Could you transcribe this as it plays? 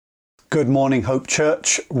Good morning, Hope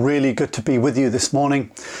Church. Really good to be with you this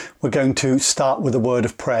morning. We're going to start with a word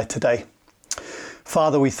of prayer today.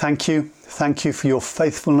 Father, we thank you. Thank you for your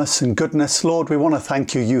faithfulness and goodness. Lord, we want to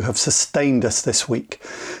thank you. You have sustained us this week.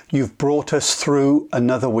 You've brought us through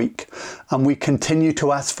another week, and we continue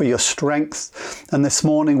to ask for your strength. And this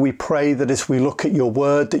morning we pray that as we look at your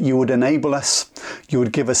word, that you would enable us, you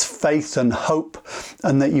would give us faith and hope,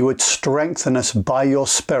 and that you would strengthen us by your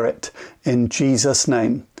Spirit. In Jesus'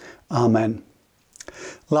 name. Amen.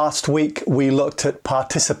 Last week we looked at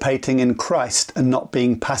participating in Christ and not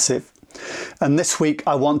being passive. And this week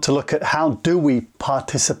I want to look at how do we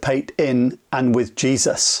participate in and with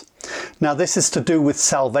Jesus. Now this is to do with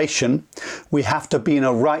salvation. We have to be in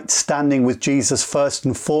a right standing with Jesus first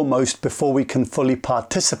and foremost before we can fully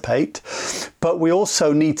participate. But we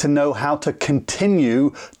also need to know how to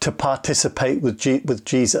continue to participate with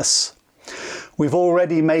Jesus. We've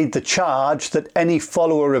already made the charge that any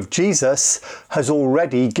follower of Jesus has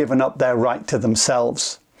already given up their right to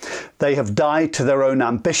themselves. They have died to their own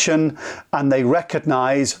ambition, and they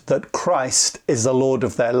recognize that Christ is the Lord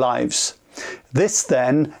of their lives. This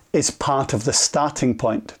then is part of the starting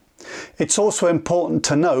point. It's also important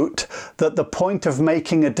to note that the point of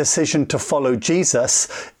making a decision to follow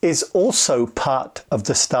Jesus is also part of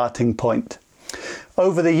the starting point.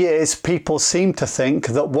 Over the years, people seem to think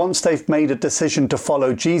that once they've made a decision to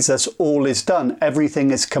follow Jesus, all is done, everything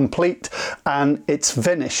is complete, and it's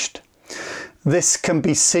finished. This can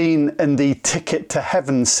be seen in the ticket to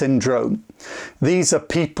heaven syndrome. These are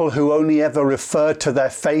people who only ever refer to their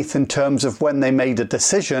faith in terms of when they made a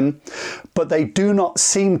decision, but they do not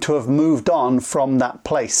seem to have moved on from that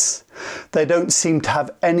place. They don't seem to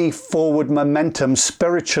have any forward momentum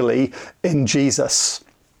spiritually in Jesus.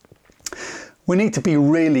 We need to be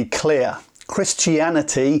really clear.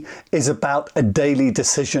 Christianity is about a daily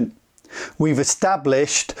decision. We've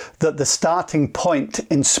established that the starting point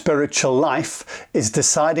in spiritual life is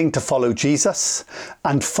deciding to follow Jesus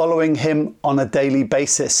and following him on a daily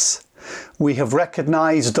basis. We have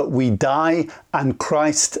recognized that we die and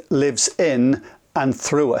Christ lives in and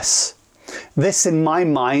through us. This, in my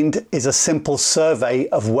mind, is a simple survey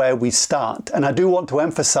of where we start. And I do want to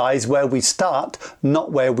emphasize where we start,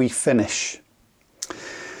 not where we finish.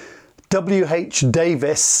 W.H.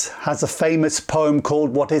 Davis has a famous poem called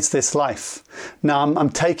What Is This Life? Now, I'm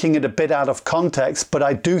taking it a bit out of context, but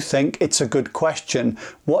I do think it's a good question.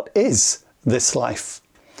 What is this life?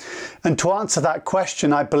 And to answer that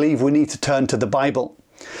question, I believe we need to turn to the Bible.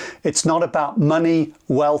 It's not about money,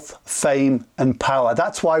 wealth, fame, and power.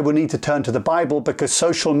 That's why we need to turn to the Bible, because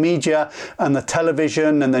social media and the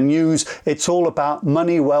television and the news, it's all about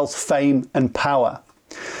money, wealth, fame, and power.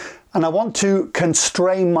 And I want to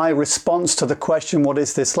constrain my response to the question, what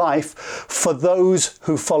is this life, for those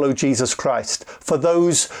who follow Jesus Christ, for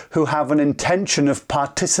those who have an intention of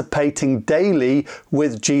participating daily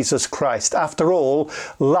with Jesus Christ. After all,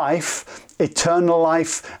 life, eternal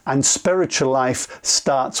life and spiritual life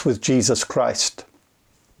starts with Jesus Christ.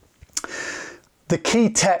 The key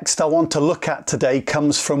text I want to look at today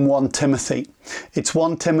comes from 1 Timothy. It's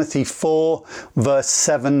 1 Timothy 4, verse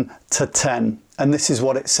 7 to 10. And this is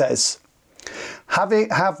what it says.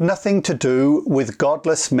 Have nothing to do with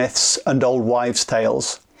godless myths and old wives'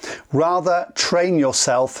 tales. Rather, train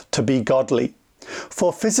yourself to be godly.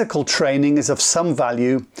 For physical training is of some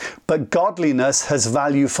value, but godliness has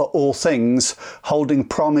value for all things, holding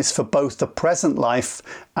promise for both the present life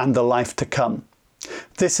and the life to come.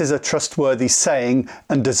 This is a trustworthy saying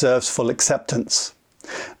and deserves full acceptance.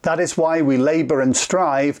 That is why we labour and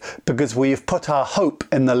strive, because we have put our hope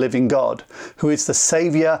in the living God, who is the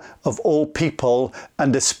Saviour of all people,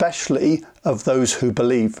 and especially of those who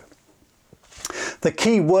believe. The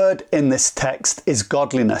key word in this text is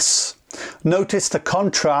godliness. Notice the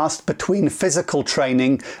contrast between physical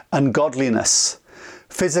training and godliness.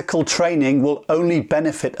 Physical training will only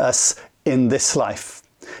benefit us in this life.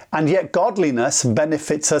 And yet godliness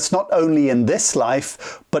benefits us not only in this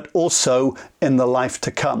life, but also in the life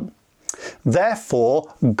to come.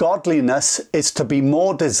 Therefore, godliness is to be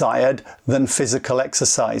more desired than physical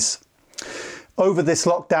exercise. Over this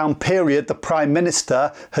lockdown period, the Prime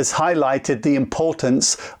Minister has highlighted the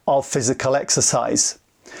importance of physical exercise.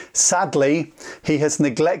 Sadly, he has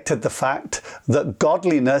neglected the fact that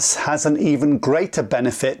godliness has an even greater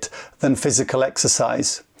benefit than physical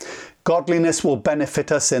exercise. Godliness will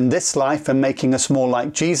benefit us in this life and making us more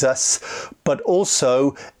like Jesus, but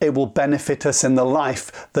also it will benefit us in the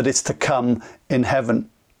life that is to come in heaven.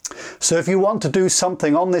 So if you want to do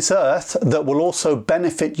something on this earth that will also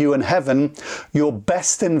benefit you in heaven, your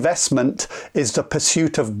best investment is the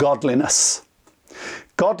pursuit of godliness.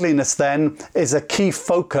 Godliness then is a key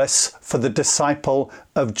focus for the disciple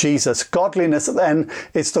of Jesus. Godliness then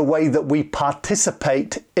is the way that we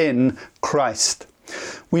participate in Christ.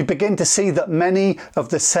 We begin to see that many of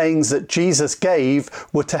the sayings that Jesus gave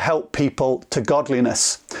were to help people to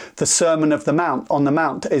godliness. The Sermon on the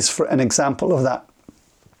Mount is for an example of that.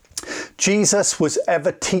 Jesus was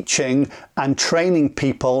ever teaching and training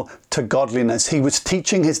people to godliness. He was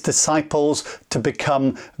teaching his disciples to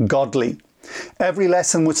become godly. Every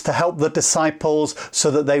lesson was to help the disciples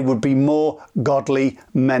so that they would be more godly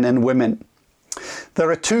men and women. There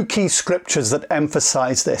are two key scriptures that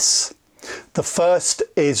emphasize this. The first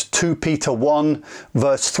is 2 Peter 1,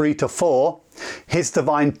 verse 3 to 4. His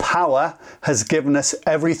divine power has given us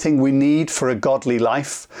everything we need for a godly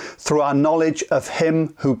life through our knowledge of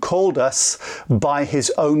him who called us by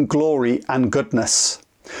his own glory and goodness.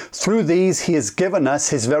 Through these he has given us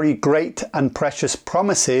his very great and precious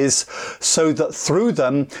promises, so that through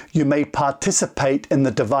them you may participate in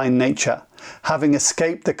the divine nature, having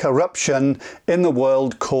escaped the corruption in the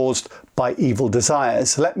world caused by evil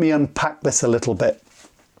desires. Let me unpack this a little bit.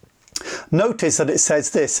 Notice that it says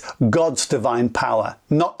this, God's divine power,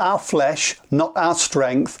 not our flesh, not our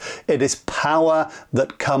strength. It is power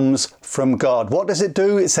that comes from God. What does it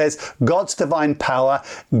do? It says God's divine power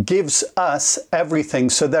gives us everything.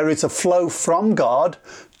 So there is a flow from God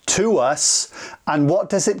to us. And what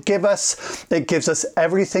does it give us? It gives us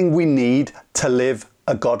everything we need to live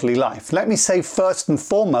a godly life. Let me say first and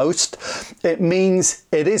foremost, it means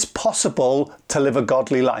it is possible to live a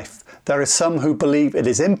godly life. There are some who believe it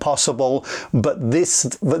is impossible, but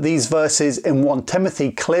these verses in 1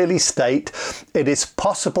 Timothy clearly state it is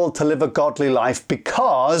possible to live a godly life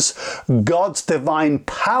because God's divine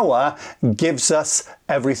power gives us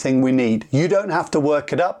everything we need. You don't have to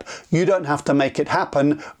work it up. You don't have to make it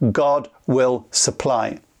happen. God will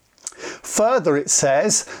supply. Further, it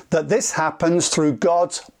says that this happens through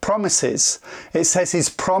God's promises. It says his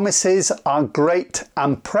promises are great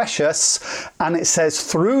and precious, and it says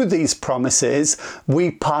through these promises we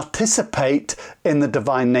participate in the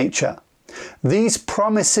divine nature. These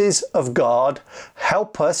promises of God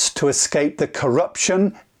help us to escape the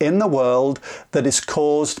corruption in the world that is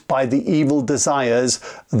caused by the evil desires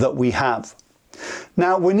that we have.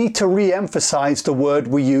 Now, we need to re-emphasize the word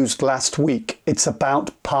we used last week. It's about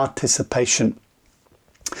participation.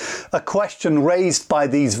 A question raised by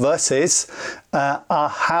these verses are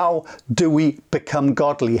how do we become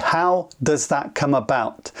godly? How does that come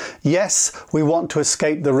about? Yes, we want to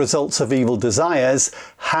escape the results of evil desires.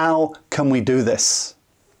 How can we do this?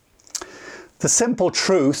 The simple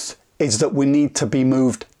truth is that we need to be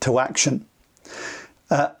moved to action.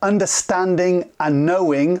 Understanding and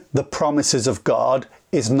knowing the promises of God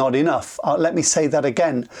is not enough. Let me say that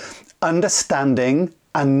again. Understanding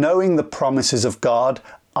and knowing the promises of God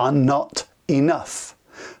are not enough.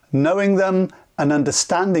 Knowing them and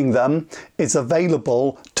understanding them is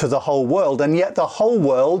available to the whole world, and yet the whole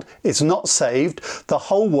world is not saved. The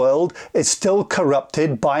whole world is still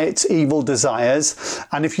corrupted by its evil desires.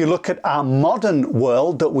 And if you look at our modern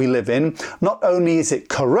world that we live in, not only is it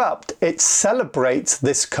corrupt, it celebrates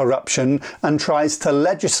this corruption and tries to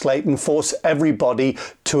legislate and force everybody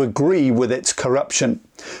to agree with its corruption.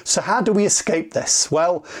 So how do we escape this?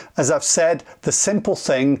 Well, as I've said, the simple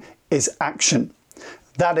thing is action.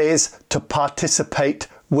 That is to participate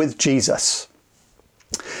with Jesus.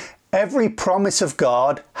 Every promise of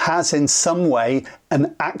God has in some way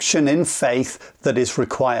an action in faith that is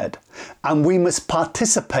required, and we must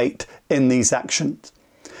participate in these actions.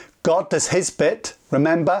 God does his bit.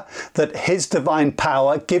 Remember that his divine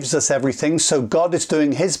power gives us everything, so God is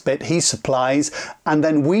doing his bit, he supplies, and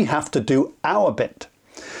then we have to do our bit.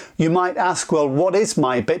 You might ask, well, what is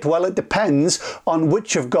my bit? Well, it depends on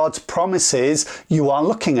which of God's promises you are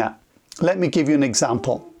looking at. Let me give you an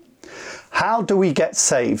example. How do we get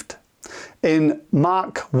saved? In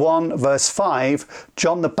Mark 1 verse 5,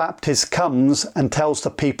 John the Baptist comes and tells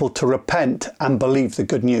the people to repent and believe the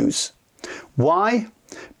good news. Why?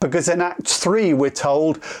 Because in Acts 3 we're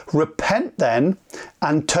told, repent then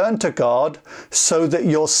and turn to God so that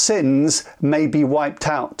your sins may be wiped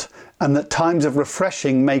out and that times of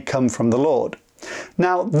refreshing may come from the Lord.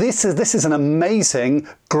 Now, this is an amazing,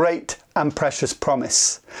 great and precious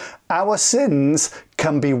promise. Our sins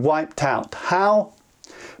can be wiped out. How?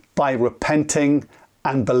 By repenting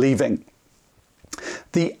and believing.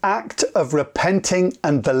 The act of repenting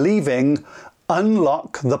and believing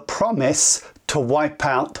unlock the promise to wipe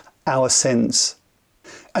out our sins.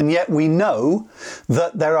 And yet we know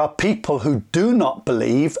that there are people who do not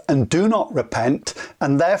believe and do not repent,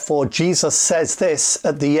 and therefore Jesus says this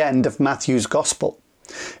at the end of Matthew's Gospel.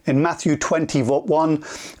 In Matthew 21,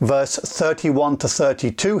 verse 31 to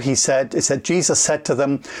 32, Jesus said to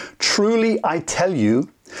them, "Truly I tell you,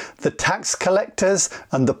 the tax collectors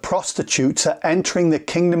and the prostitutes are entering the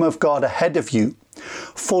kingdom of God ahead of you.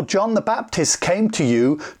 For John the Baptist came to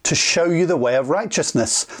you to show you the way of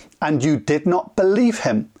righteousness, and you did not believe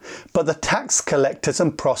him, but the tax collectors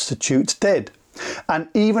and prostitutes did. And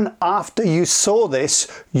even after you saw this,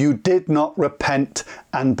 you did not repent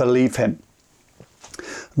and believe him."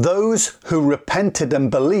 Those who repented and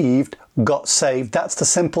believed got saved. That's the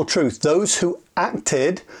simple truth. Those who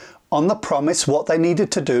acted on the promise, what they needed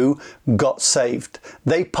to do, got saved.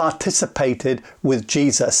 They participated with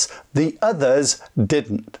Jesus. The others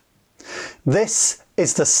didn't. This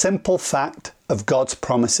is the simple fact of God's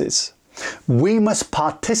promises. We must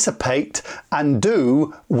participate and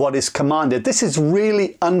do what is commanded. This is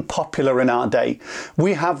really unpopular in our day.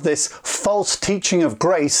 We have this false teaching of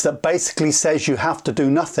grace that basically says you have to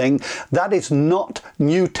do nothing. That is not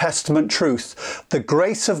New Testament truth. The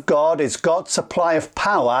grace of God is God's supply of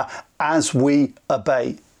power as we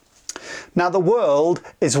obey. Now, the world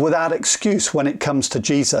is without excuse when it comes to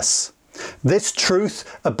Jesus. This truth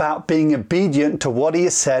about being obedient to what he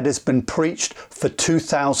has said has been preached for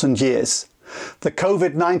 2,000 years. The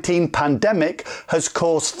COVID-19 pandemic has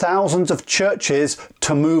caused thousands of churches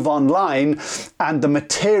to move online, and the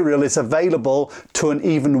material is available to an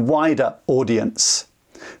even wider audience.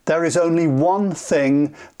 There is only one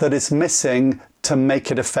thing that is missing to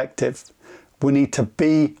make it effective. We need to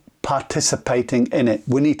be participating in it.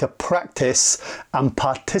 We need to practice and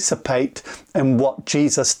participate in what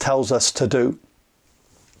Jesus tells us to do.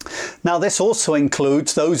 Now, this also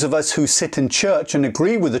includes those of us who sit in church and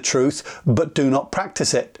agree with the truth but do not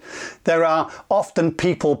practice it. There are often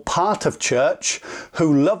people part of church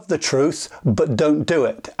who love the truth but don't do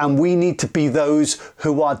it, and we need to be those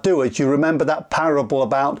who are doers. You remember that parable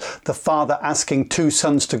about the father asking two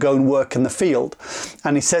sons to go and work in the field,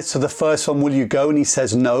 and he says to the first one, "Will you go?" And he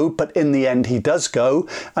says no, but in the end he does go.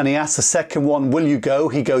 And he asks the second one, "Will you go?"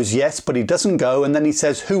 He goes yes, but he doesn't go. And then he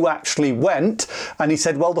says, "Who actually went?" And he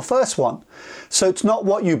said, "Well, the first one." So it's not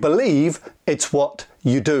what you believe, it's what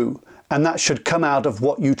you do. And that should come out of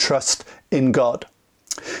what you trust in God.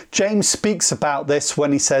 James speaks about this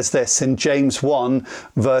when he says this in James 1,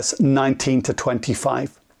 verse 19 to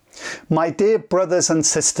 25. "My dear brothers and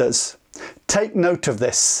sisters, take note of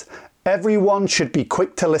this. Everyone should be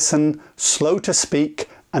quick to listen, slow to speak,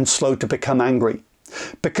 and slow to become angry.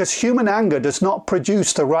 Because human anger does not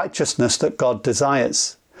produce the righteousness that God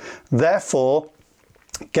desires. Therefore,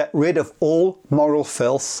 get rid of all moral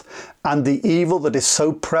filth and the evil that is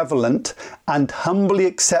so prevalent, and humbly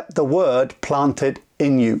accept the word planted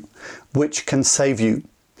in you, which can save you.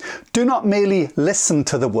 Do not merely listen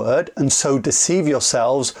to the word and so deceive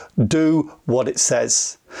yourselves. Do what it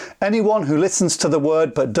says. Anyone who listens to the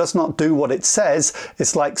word but does not do what it says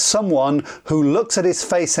is like someone who looks at his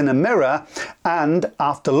face in a mirror and,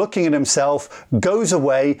 after looking at himself, goes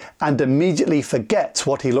away and immediately forgets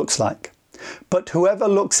what he looks like. But whoever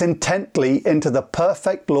looks intently into the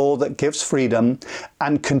perfect law that gives freedom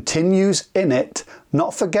and continues in it,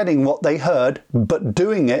 not forgetting what they heard, but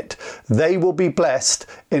doing it, they will be blessed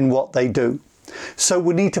in what they do. So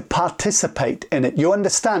we need to participate in it. You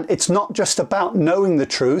understand, it's not just about knowing the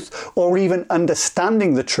truth or even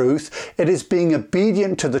understanding the truth. It is being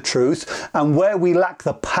obedient to the truth, and where we lack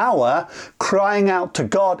the power, crying out to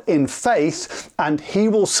God in faith, and He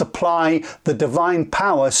will supply the divine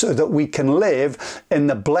power so that we can live in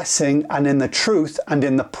the blessing and in the truth and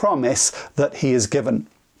in the promise that He has given.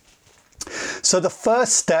 So the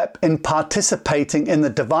first step in participating in the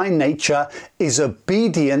divine nature is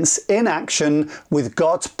obedience in action with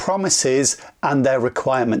God's promises and their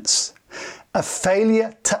requirements. A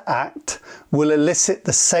failure to act will elicit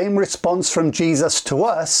the same response from Jesus to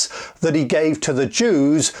us that He gave to the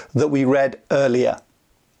Jews that we read earlier.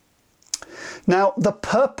 Now, the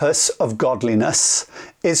purpose of godliness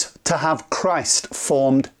is to have Christ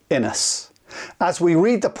formed in us. As we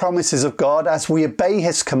read the promises of God, as we obey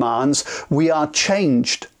His commands, we are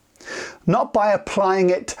changed. Not by applying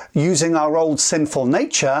it using our old sinful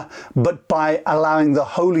nature, but by allowing the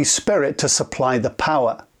Holy Spirit to supply the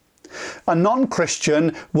power. A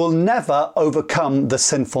non-Christian will never overcome the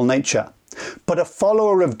sinful nature, but a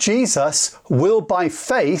follower of Jesus will by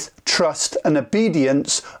faith, trust and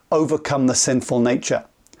obedience overcome the sinful nature.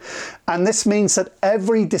 And this means that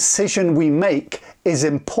every decision we make is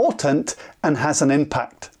important and has an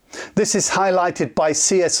impact. This is highlighted by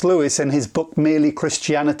C.S. Lewis in his book Merely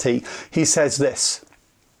Christianity. He says this: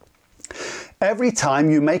 Every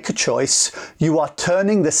time you make a choice, you are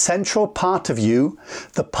turning the central part of you,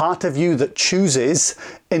 the part of you that chooses,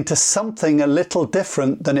 into something a little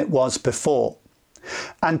different than it was before.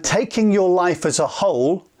 And taking your life as a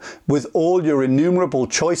whole, with all your innumerable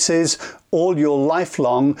choices, all your life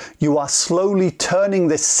long, you are slowly turning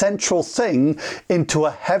this central thing into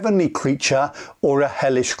a heavenly creature or a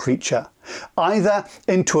hellish creature. Either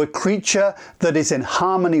into a creature that is in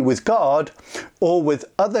harmony with God, or with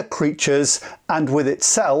other creatures and with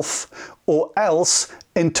itself, or else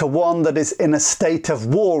into one that is in a state of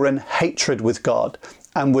war and hatred with God,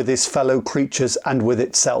 and with his fellow creatures and with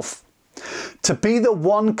itself. To be the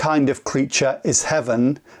one kind of creature is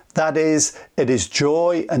heaven, that is, it is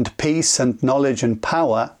joy and peace and knowledge and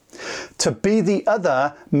power. To be the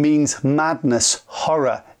other means madness,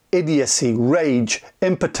 horror, idiocy, rage,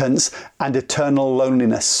 impotence, and eternal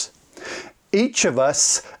loneliness. Each of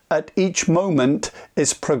us at each moment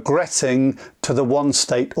is progressing to the one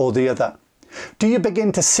state or the other. Do you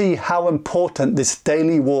begin to see how important this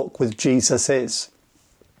daily walk with Jesus is?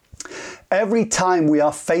 Every time we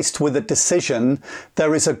are faced with a decision,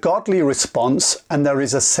 there is a godly response and there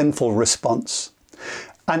is a sinful response.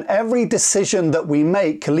 And every decision that we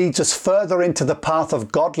make leads us further into the path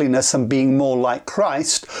of godliness and being more like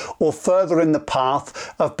Christ, or further in the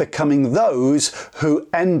path of becoming those who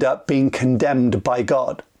end up being condemned by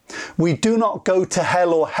God. We do not go to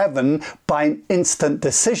hell or heaven by an instant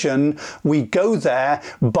decision. We go there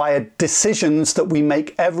by decisions that we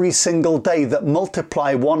make every single day that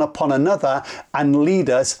multiply one upon another and lead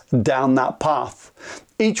us down that path.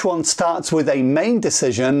 Each one starts with a main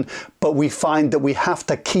decision, but we find that we have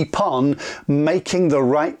to keep on making the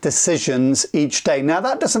right decisions each day. Now,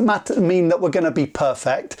 that doesn't mean that we're going to be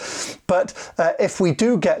perfect, but if we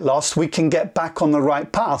do get lost, we can get back on the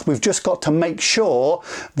right path. We've just got to make sure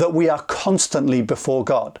that we are constantly before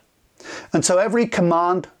God. And so every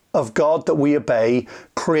command of God that we obey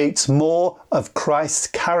creates more of Christ's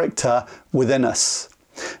character within us.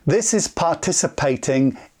 This is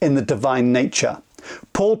participating in the divine nature.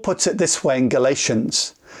 Paul puts it this way in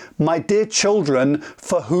Galatians: "My dear children,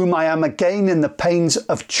 for whom I am again in the pains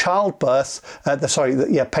of childbirth,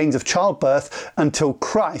 pains of childbirth until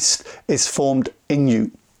Christ is formed in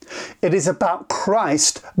you." It is about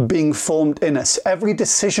Christ being formed in us. Every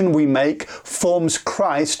decision we make forms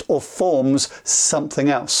Christ or forms something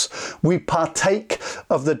else. We partake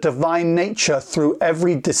of the divine nature through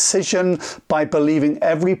every decision by believing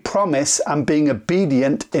every promise and being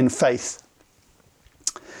obedient in faith.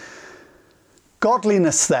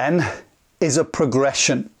 Godliness, then, is a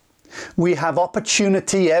progression. We have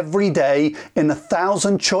opportunity every day in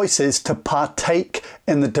 1,000 choices to partake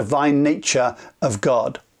in the divine nature of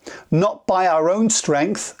God. Not by our own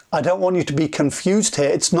strength. I don't want you to be confused here.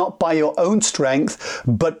 It's not by your own strength,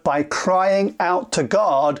 but by crying out to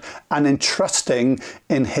God and entrusting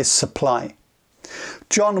in his supply.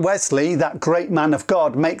 John Wesley, that great man of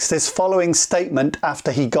God, makes this following statement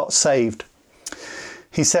after he got saved.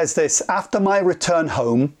 He says this: "After my return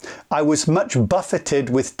home, I was much buffeted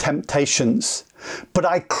with temptations, but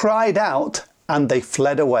I cried out and they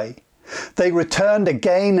fled away. They returned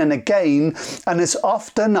again and again, and as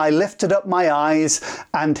often I lifted up my eyes,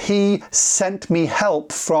 and he sent me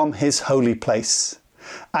help from his holy place.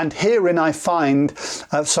 And herein I found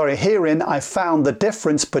the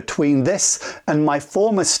difference between this and my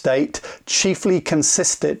former state chiefly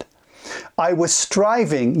consisted. I was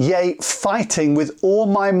striving, yea, fighting with all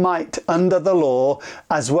my might under the law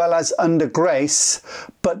as well as under grace,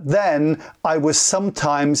 but then I was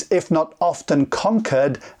sometimes, if not often,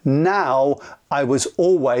 conquered. Now I was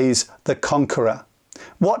always the conqueror."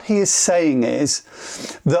 What he is saying is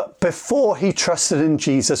that before he trusted in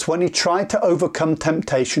Jesus, when he tried to overcome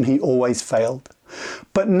temptation, he always failed.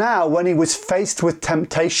 But now, when he was faced with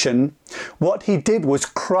temptation, what he did was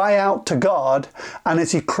cry out to God, and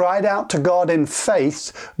as he cried out to God in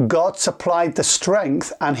faith, God supplied the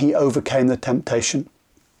strength and he overcame the temptation.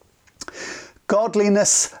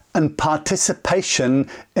 Godliness and participation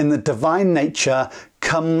in the divine nature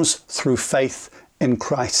comes through faith in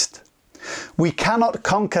Christ. We cannot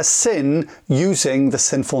conquer sin using the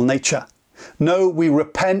sinful nature. No, we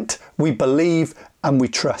repent, we believe, and we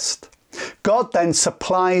trust. God then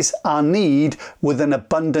supplies our need with an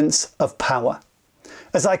abundance of power.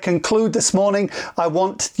 As I conclude this morning, I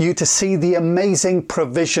want you to see the amazing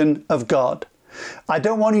provision of God. I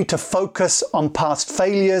don't want you to focus on past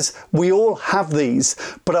failures. We all have these,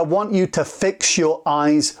 but I want you to fix your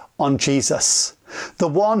eyes on Jesus. the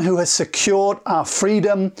one who has secured our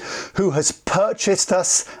freedom, who has purchased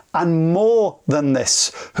us, and more than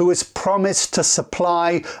this, who has promised to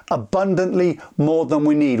supply abundantly more than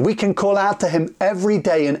we need. We can call out to him every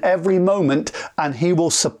day and every moment, and he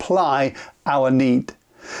will supply our need.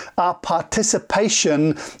 Our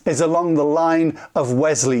participation is along the line of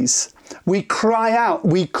Wesley's. We cry out,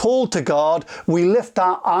 we call to God, we lift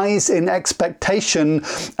our eyes in expectation,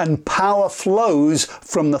 and power flows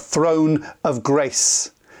from the throne of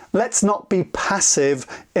grace. Let's not be passive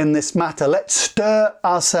in this matter. Let's stir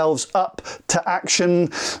ourselves up to action.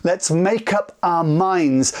 Let's make up our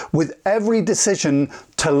minds with every decision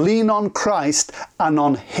to lean on Christ and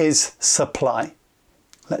on his supply.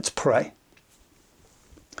 Let's pray.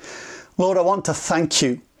 Lord, I want to thank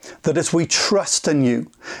you that as we trust in you,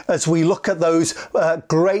 as we look at those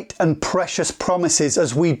great and precious promises,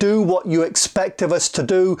 as we do what you expect of us to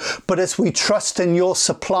do, but as we trust in your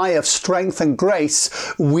supply of strength and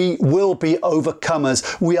grace, we will be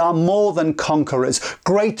overcomers. We are more than conquerors.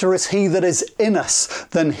 Greater is he that is in us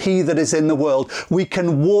than he that is in the world. We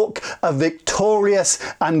can walk a victorious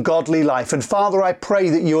and godly life. And Father, I pray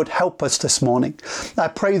that you would help us this morning. I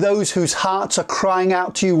pray those whose hearts are crying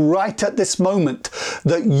out to you right at this moment,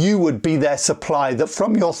 that you would be their supply, that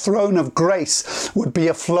from your throne of grace would be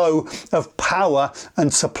a flow of power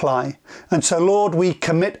and supply. And so, Lord, we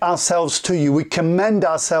commit ourselves to you. We commend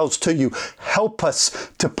ourselves to you. Help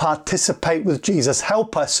us to participate with Jesus.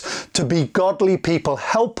 Help us to be godly people.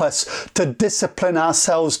 Help us to discipline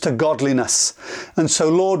ourselves to godliness. And so,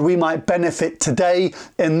 Lord, we might benefit today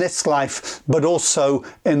in this life, but also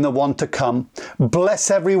in the one to come. Bless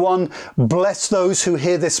everyone. Bless those who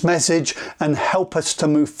hear this message, and help us to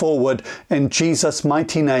move forward in Jesus'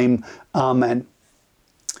 mighty name. Amen.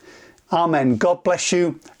 Amen. God bless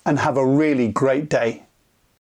you and have a really great day.